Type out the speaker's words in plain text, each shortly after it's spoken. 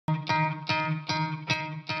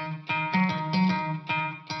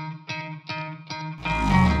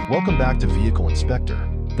Welcome back to Vehicle Inspector.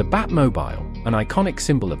 The Batmobile, an iconic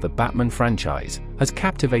symbol of the Batman franchise, has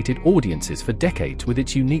captivated audiences for decades with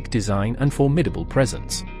its unique design and formidable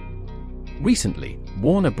presence. Recently,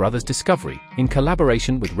 Warner Bros. Discovery, in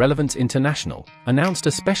collaboration with Relevance International, announced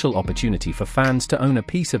a special opportunity for fans to own a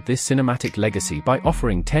piece of this cinematic legacy by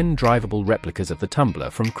offering 10 drivable replicas of the Tumbler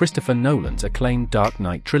from Christopher Nolan's acclaimed Dark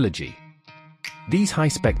Knight Trilogy. These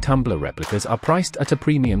high-spec Tumbler replicas are priced at a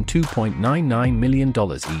premium $2.99 million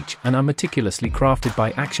each and are meticulously crafted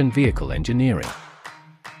by Action Vehicle Engineering.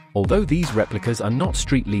 Although these replicas are not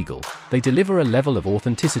street legal, they deliver a level of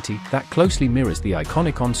authenticity that closely mirrors the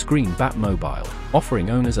iconic on-screen Batmobile, offering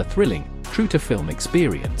owners a thrilling, true-to-film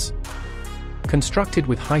experience. Constructed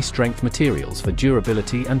with high-strength materials for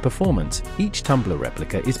durability and performance, each Tumbler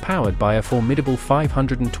replica is powered by a formidable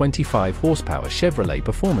 525 horsepower Chevrolet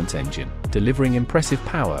performance engine, delivering impressive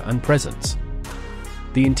power and presence.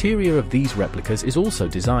 The interior of these replicas is also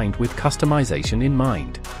designed with customization in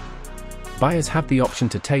mind. Buyers have the option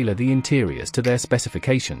to tailor the interiors to their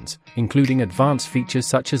specifications, including advanced features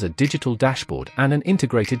such as a digital dashboard and an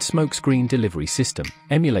integrated smokescreen delivery system,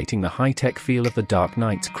 emulating the high-tech feel of the Dark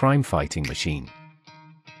Knight's crime-fighting machine.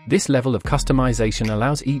 This level of customization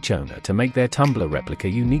allows each owner to make their Tumbler replica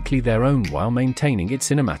uniquely their own while maintaining its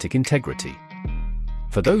cinematic integrity.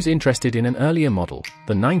 For those interested in an earlier model,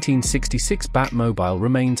 the 1966 Batmobile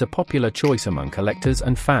remains a popular choice among collectors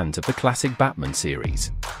and fans of the classic Batman series.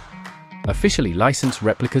 Officially licensed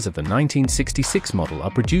replicas of the 1966 model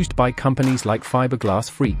are produced by companies like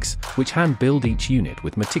Fiberglass Freaks, which hand-build each unit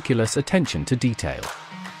with meticulous attention to detail.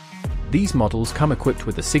 These models come equipped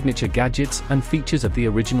with the signature gadgets and features of the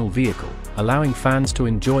original vehicle, allowing fans to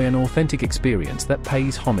enjoy an authentic experience that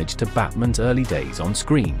pays homage to Batman's early days on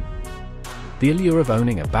screen. The allure of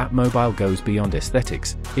owning a Batmobile goes beyond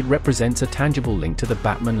aesthetics. It represents a tangible link to the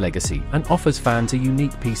Batman legacy and offers fans a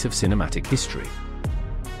unique piece of cinematic history.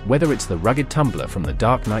 Whether it's the rugged Tumbler from the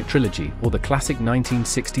Dark Knight Trilogy or the classic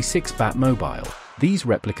 1966 Batmobile, these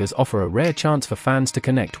replicas offer a rare chance for fans to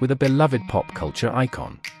connect with a beloved pop culture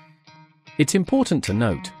icon. It's important to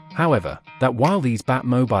note, however, that while these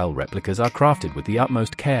Batmobile replicas are crafted with the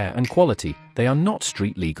utmost care and quality, they are not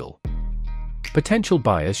street legal. Potential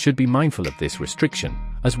buyers should be mindful of this restriction,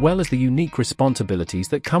 as well as the unique responsibilities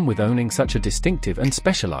that come with owning such a distinctive and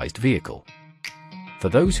specialized vehicle. For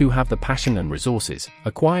those who have the passion and resources,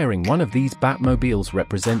 acquiring one of these Batmobiles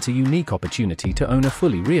represents a unique opportunity to own a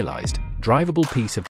fully realized, drivable piece of